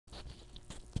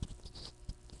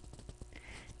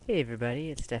Hey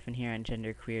everybody, it's Stephan here on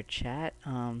GenderqueerChat.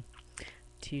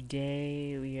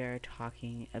 Today we are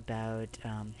talking about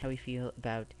how we feel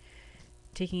about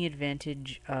taking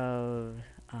advantage of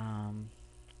um,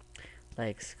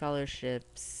 like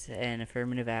scholarships and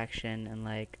affirmative action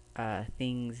and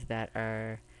things that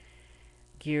are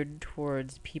geared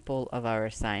towards people of our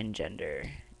assigned gender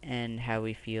and how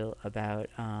we feel about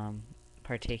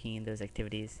partaking in those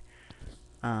activities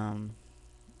um,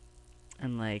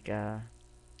 and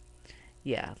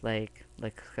yeah,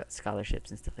 scholarships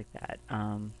and stuff like that.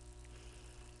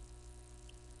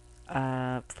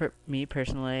 For me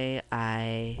personally,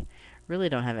 I really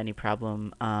don't have any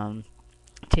problem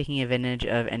taking advantage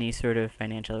of any sort of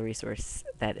financial resource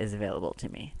that is available to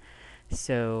me.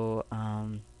 So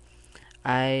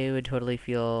I would totally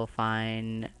feel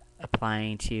fine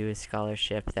applying to a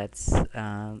scholarship that's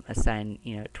assigned,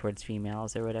 towards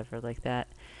females or whatever like that.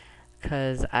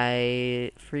 Because I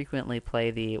frequently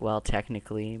play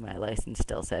technically, my license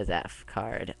still says F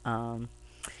card. I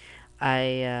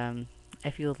I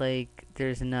feel like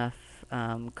there's enough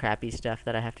crappy stuff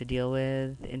that I have to deal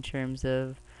with in terms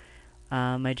of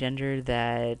my gender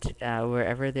that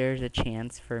wherever there's a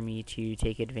chance for me to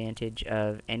take advantage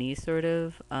of any sort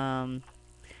of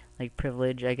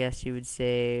privilege, I guess you would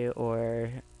say,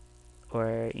 or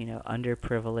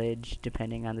underprivileged,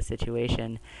 depending on the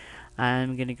situation,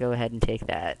 I'm gonna go ahead and take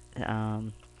that.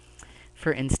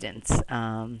 For instance,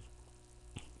 I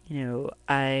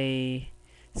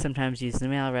sometimes use the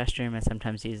male restroom. I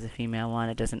sometimes use the female one.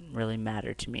 It doesn't really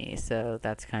matter to me. So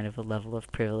that's kind of a level of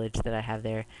privilege that I have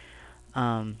there.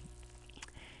 Um,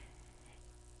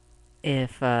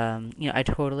 if I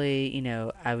totally,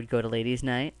 I would go to ladies'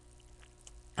 night,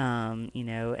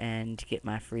 and get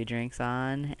my free drinks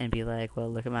on and be like, well,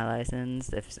 look at my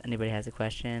license. If anybody has a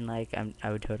question, I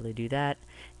would totally do that,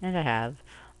 and I have.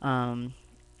 Um,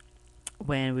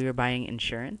 when we were buying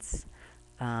insurance,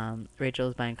 Rachel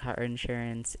was buying car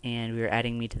insurance, and we were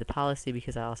adding me to the policy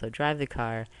because I also drive the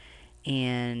car.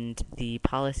 And the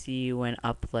policy went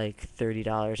up like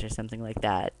 $30 or something like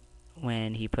that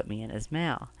when he put me in as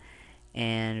male.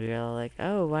 And we were all like,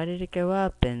 "Oh, why did it go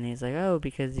up?" And he's like, "Oh,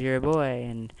 because you're a boy."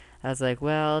 And I was like,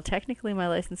 "Well, technically my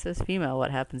license says female.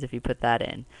 What happens if you put that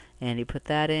in?" And he put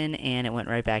that in, and it went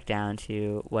right back down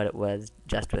to what it was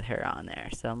just with her on there.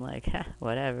 So I'm like,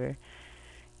 whatever.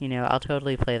 I'll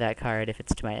totally play that card if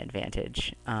it's to my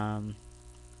advantage. I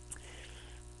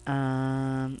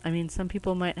mean, some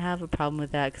people might have a problem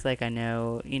with that because, I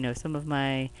know, some of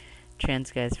my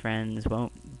trans guys' friends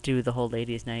won't do the whole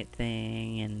ladies' night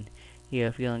thing and,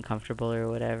 feel uncomfortable or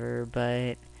whatever.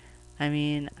 But, I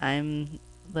mean, I'm,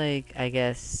 I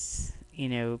guess,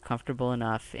 comfortable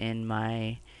enough in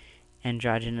my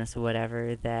androgynous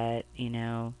whatever that,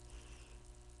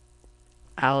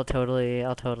 I'll totally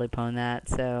pwn that.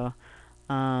 So,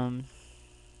 um,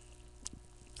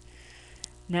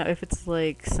 now if it's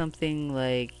something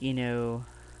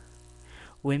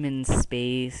women's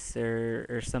space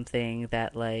or something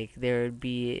that there would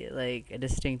be a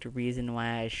distinct reason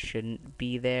why I shouldn't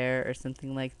be there or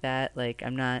something like that.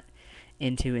 I'm not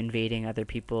into invading other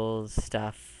people's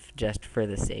stuff just for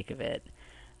the sake of it.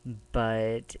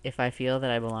 But if I feel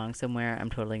that I belong somewhere, I'm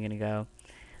totally going to go.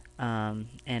 And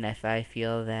if I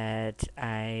feel that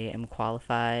I am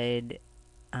qualified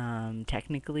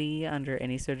technically under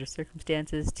any sort of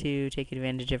circumstances to take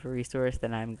advantage of a resource,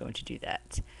 then I'm going to do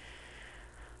that.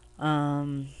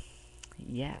 Um,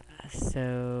 yeah,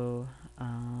 so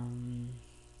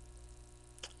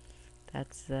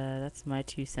that's my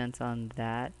 2 cents on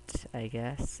that, I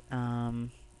guess. Trying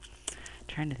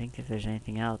to think if there's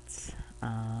anything else.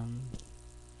 I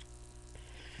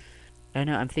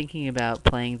know I'm thinking about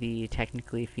playing the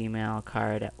technically female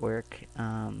card at work,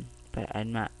 but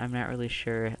I'm not really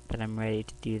sure that I'm ready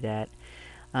to do that.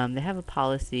 They have a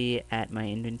policy at my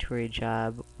inventory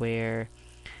job where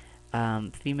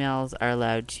females are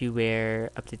allowed to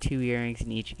wear up to 2 earrings in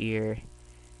each ear,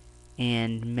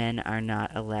 and men are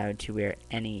not allowed to wear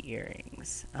any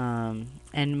earrings.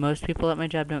 And most people at my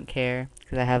job don't care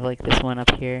because I have this one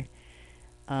up here.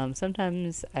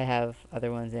 Sometimes I have other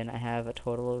ones in. I have a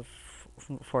total of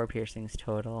four piercings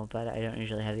total, but I don't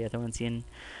usually have the other ones in.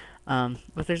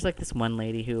 But there's this one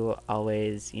lady who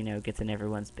always, gets in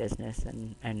everyone's business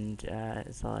and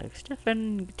is all like,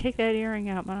 "Stephan, take that earring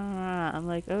out." Blah, blah, blah. I'm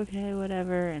like, okay,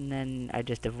 whatever, and then I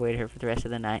just avoid her for the rest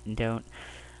of the night and don't.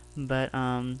 But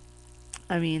I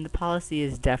mean, the policy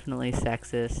is definitely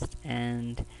sexist,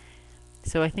 and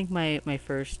so I think my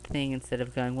first thing, instead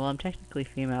of going, well, I'm technically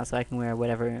female, so I can wear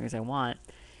whatever earrings I want,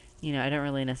 I don't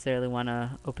really necessarily want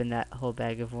to open that whole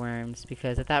bag of worms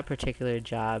because at that particular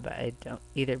job, I don't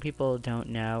either people don't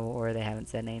know or they haven't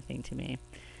said anything to me.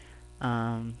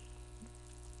 Um,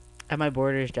 at my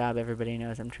boarder's job, everybody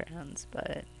knows I'm trans,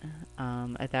 but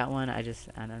at that one, I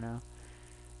don't know.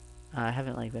 I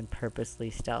haven't like been purposely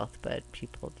stealth, but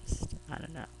people just I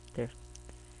don't know. They're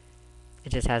it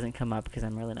just hasn't come up because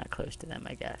I'm really not close to them,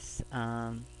 I guess.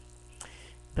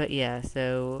 But yeah,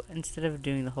 so instead of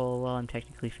doing the whole "well, I'm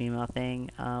technically female"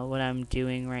 thing, what I'm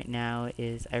doing right now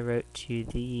is I wrote to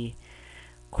the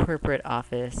corporate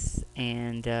office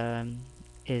and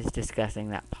is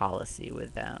discussing that policy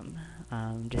with them.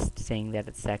 Just saying that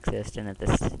it's sexist and at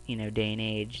this day and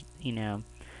age,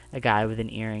 a guy with an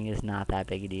earring is not that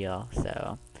big a deal.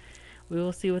 So we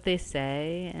will see what they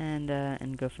say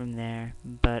and go from there.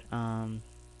 But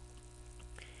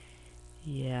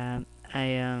yeah,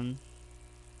 I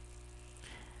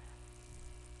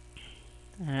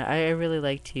I really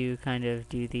like to kind of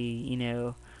do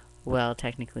the well,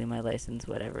 technically my license,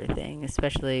 whatever thing,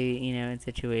 especially in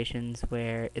situations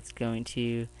where it's going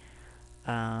to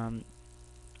um,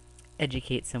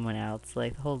 educate someone else,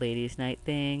 like the whole ladies' night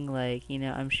thing. Like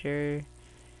I'm sure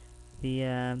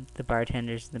the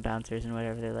bartenders and the bouncers and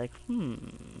whatever they're like, you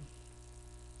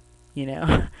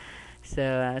know.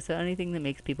 So anything that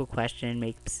makes people question,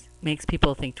 makes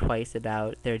people think twice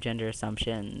about their gender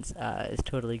assumptions, is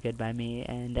totally good by me,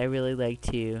 and I really like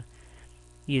to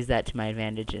use that to my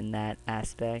advantage in that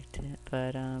aspect.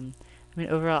 But I mean,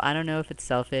 overall, I don't know if it's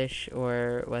selfish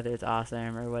or whether it's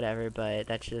awesome or whatever, but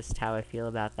that's just how I feel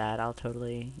about that. I'll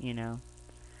totally,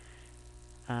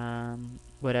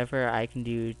 whatever I can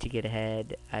do to get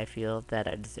ahead, I feel that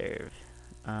I deserve.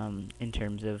 In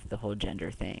terms of the whole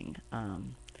gender thing.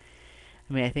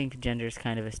 I mean, I think gender is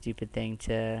kind of a stupid thing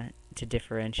to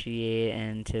differentiate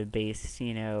and to base,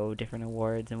 different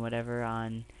awards and whatever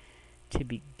on to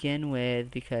begin with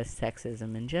because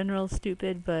sexism in general is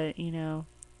stupid, but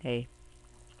hey,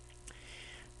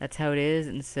 that's how it is,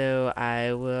 and so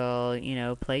I will,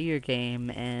 play your game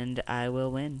and I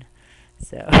will win.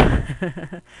 So,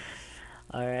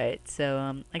 all right.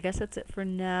 So, I guess that's it for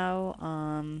now.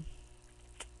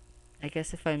 I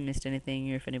guess if I missed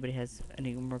anything or if anybody has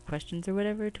any more questions or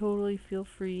whatever, totally feel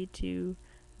free to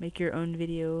make your own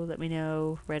video. Let me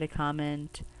know. Write a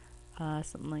comment.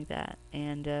 Something like that.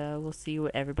 And we'll see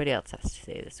what everybody else has to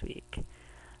say this week.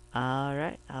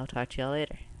 Alright, I'll talk to y'all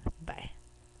later. Bye.